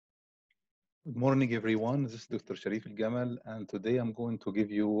Good morning, everyone. This is Dr. Sharif El-Gamal, and today I'm going to give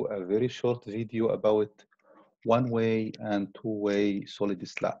you a very short video about one-way and two-way solid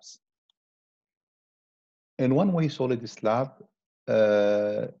slabs. In one-way solid slab,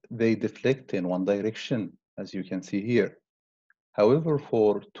 they deflect in one direction, as you can see here. However,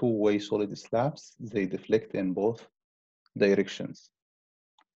 for two-way solid slabs, they deflect in both directions.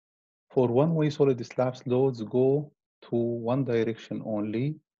 For one-way solid slabs, loads go to one direction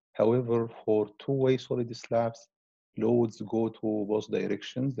only. However, for two-way solid slabs, loads go to both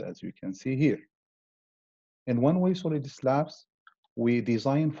directions, as you can see here. In one-way solid slabs, we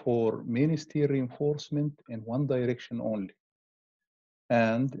design for main steel reinforcement in one direction only.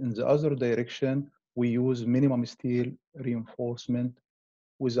 And in the other direction, we use minimum steel reinforcement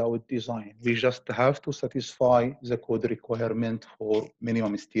without design. We just have to satisfy the code requirement for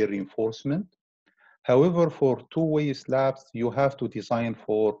minimum steel reinforcement. However, for two-way slabs, you have to design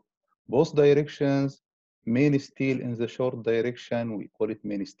for both directions. Main steel in the short direction, we call it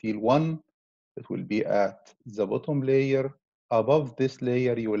main steel 1. It will be at the bottom layer. Above this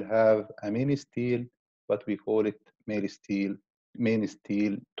layer, you will have a main steel, but we call it main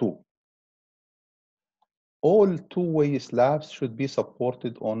steel 2. All two-way slabs should be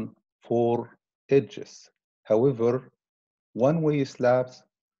supported on 4 edges. However, one-way slabs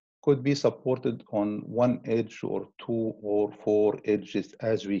could be supported on 1 edge or 2 or 4 edges,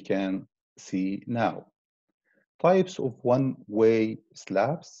 as we can see now. Types of one-way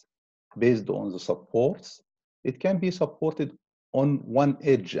slabs based on the supports. It can be supported on 1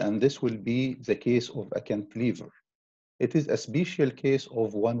 edge, and this will be the case of a cantilever. It is a special case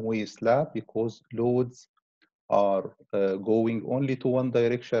of one-way slab because loads are going only to one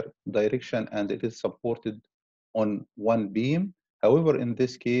direction and it is supported on one beam. However, in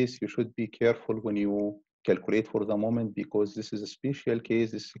this case, you should be careful when you calculate for the moment because this is a special case,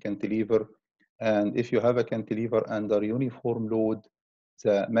 this is a cantilever. And if you have a cantilever under uniform load,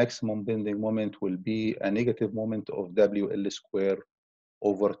 the maximum bending moment will be a negative moment of WL square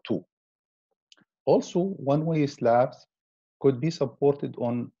over 2. Also, one-way slabs could be supported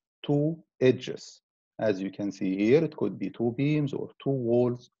on 2 edges. As you can see here, it could be 2 beams or 2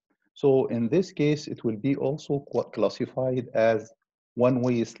 walls. So in this case, it will be also classified as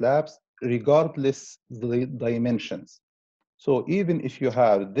one-way slabs regardless the dimensions. So even if you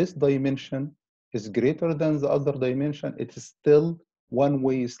have this dimension is greater than the other dimension, it is still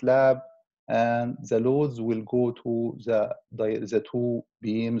one-way slab and the loads will go to the 2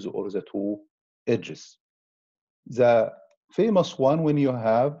 beams or the 2 edges. The famous one when you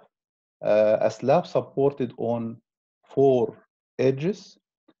have a slab supported on 4 edges,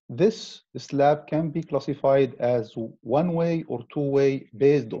 this slab can be classified as one-way or two-way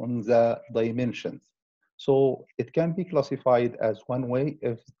based on the dimensions. So it can be classified as one-way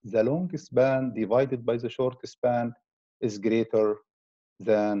if the long span divided by the short span is greater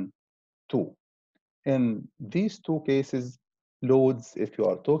than 2. In these two cases, loads, if you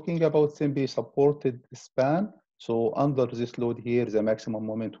are talking about simply supported span, so under this load here, the maximum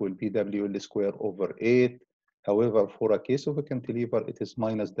moment will be WL square over 8. However, for a case of a cantilever, it is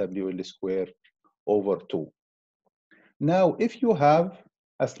minus WL square over 2. Now, if you have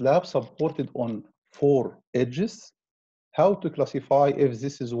a slab supported on 4 edges, how to classify if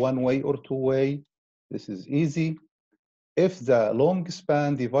this is one-way or two-way? This is easy. If the long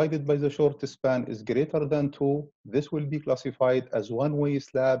span divided by the short span is greater than 2, this will be classified as one-way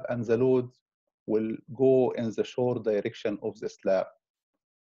slab and the loads will go in the short direction of the slab.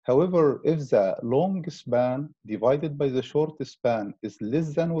 However, if the long span divided by the short span is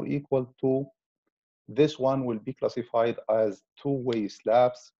less than or equal to, this one will be classified as two-way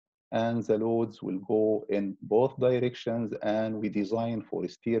slabs and the loads will go in both directions and we design for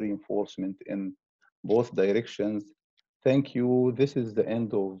steel reinforcement in both directions. Thank you. This is the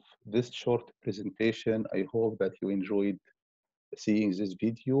end of this short presentation. I hope that you enjoyed seeing this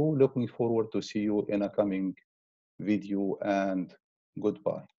video. Looking forward to see you in a coming video and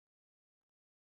goodbye.